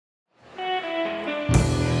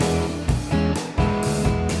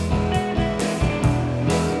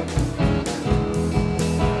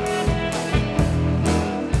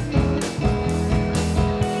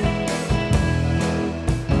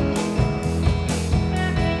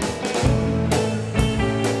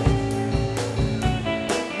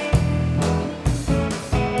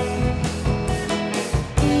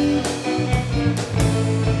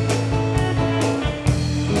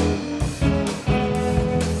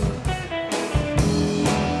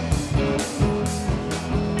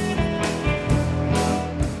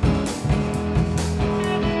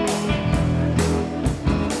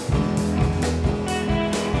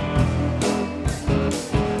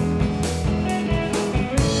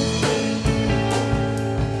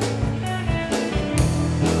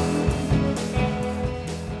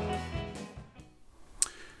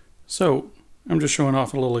So I'm just showing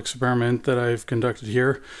off a little experiment that I've conducted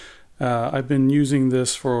here. I've been using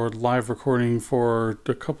this for live recording for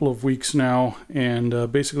a couple of weeks now,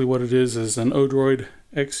 and basically what it is an Odroid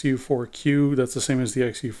XU4Q. That's the same as the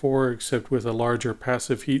XU4 except with a larger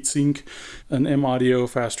passive heatsink, an M-Audio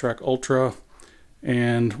Fast Track Ultra,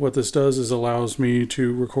 and what this does is allows me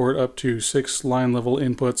to record up to 6 line level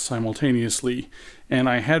inputs simultaneously. And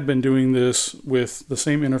I had been doing this with the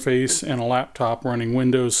same interface and a laptop running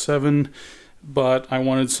Windows 7, but I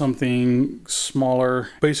wanted something smaller,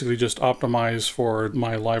 basically just optimized for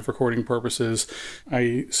my live recording purposes.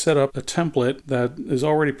 I set up a template that is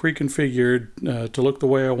already pre-configured to look the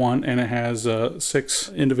way I want, and it has 6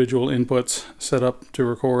 individual inputs set up to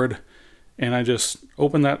record. And I just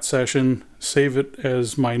open that session, save it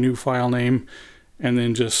as my new file name, and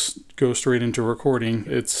then just go straight into recording.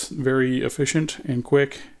 It's very efficient and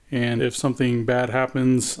quick, and if something bad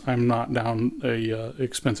happens, I'm not down a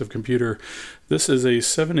expensive computer. This is a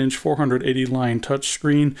 7-inch 480 line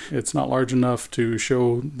touchscreen. It's not large enough to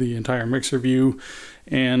show the entire mixer view,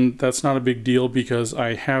 and that's not a big deal because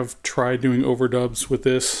I have tried doing overdubs with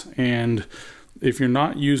this, and if you're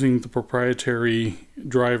not using the proprietary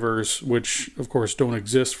drivers, which of course don't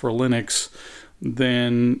exist for Linux,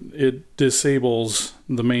 then it disables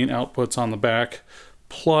the main outputs on the back.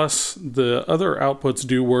 Plus, the other outputs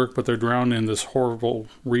do work, but they're drowned in this horrible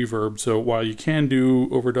reverb. So while you can do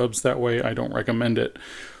overdubs that way, I don't recommend it.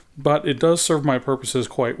 But it does serve my purposes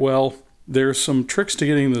quite well. There's some tricks to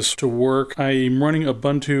getting this to work. I'm running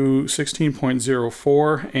Ubuntu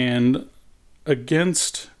 16.04, and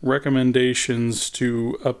against recommendations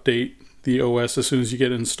to update the OS as soon as you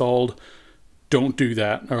get installed, don't do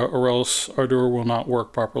that, or else Ardour will not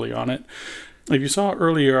work properly on it. If you saw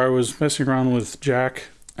earlier, I was messing around with Jack,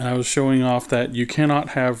 and I was showing off that you cannot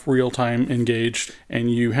have real-time engaged,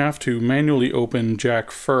 and you have to manually open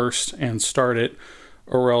Jack first and start it,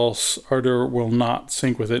 or else Ardour will not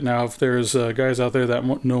sync with it. Now, if there's guys out there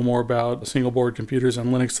that know more about single board computers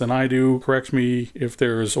and Linux than I do, correct me if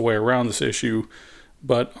there's a way around this issue,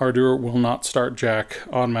 but Ardour will not start Jack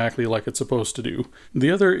automatically like it's supposed to do. The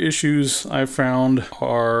other issues I've found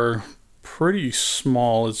are pretty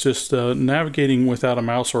small. It's just navigating without a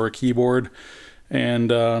mouse or a keyboard. And,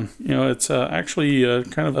 you know, it's actually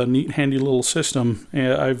kind of a neat, handy little system.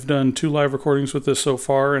 I've done 2 live recordings with this so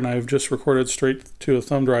far, and I've just recorded straight to a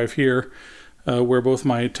thumb drive here, where both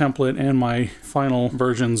my template and my final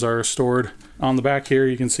versions are stored. On the back here,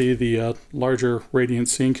 you can see the larger radiant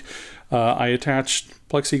sink. I attached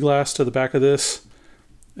plexiglass to the back of this.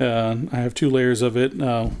 I have 2 layers of it.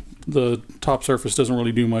 The top surface doesn't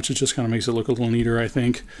really do much. It just kind of makes it look a little neater, I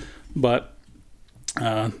think. But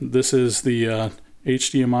this is the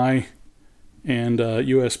HDMI and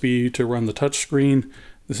USB to run the touchscreen.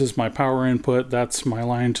 This is my power input. That's my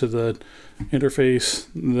line to the interface.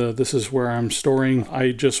 This is where I'm storing.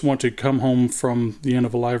 I just want to come home from the end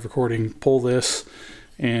of a live recording, pull this,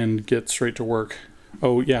 and get straight to work.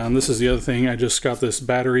 Oh yeah, and this is the other thing. I just got this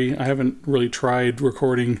battery. I haven't really tried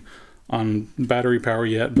recording on battery power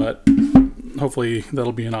yet, but hopefully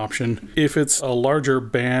that'll be an option. If it's a larger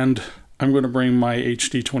band, I'm going to bring my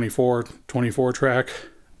HD24 24 track,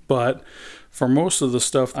 but for most of the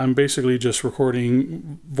stuff, I'm basically just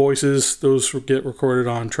recording voices. Those get recorded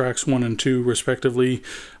on tracks 1 and 2 respectively.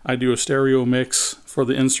 I do a stereo mix for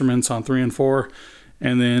the instruments on 3 and 4,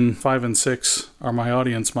 and then 5 and 6 are my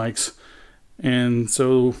audience mics. And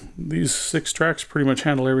so these 6 tracks pretty much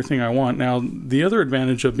handle everything I want. Now, the other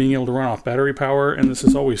advantage of being able to run off battery power, and this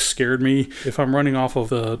has always scared me, if I'm running off of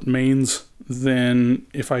the mains, then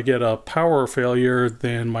if I get a power failure,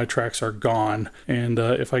 then my tracks are gone. And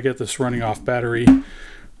if I get this running off battery,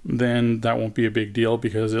 then that won't be a big deal,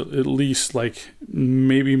 because at least, like,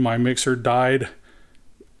 maybe my mixer died,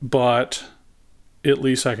 but at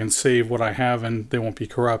least I can save what I have and they won't be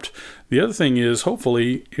corrupt. The other thing is,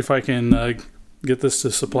 hopefully, if I can get this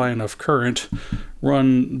to supply enough current,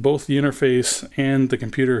 run both the interface and the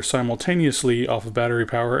computer simultaneously off of battery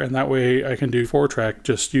power, and that way I can do 4-track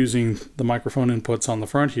just using the microphone inputs on the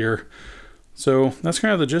front here. So that's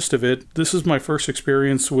kind of the gist of it. This is my first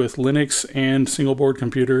experience with Linux and single board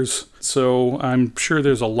computers, so I'm sure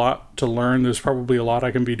there's a lot to learn. There's probably a lot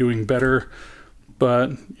I can be doing better,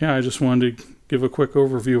 but yeah, I just wanted to give a quick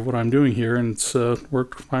overview of what I'm doing here, and it's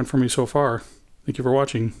worked fine for me so far. Thank you for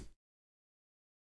watching.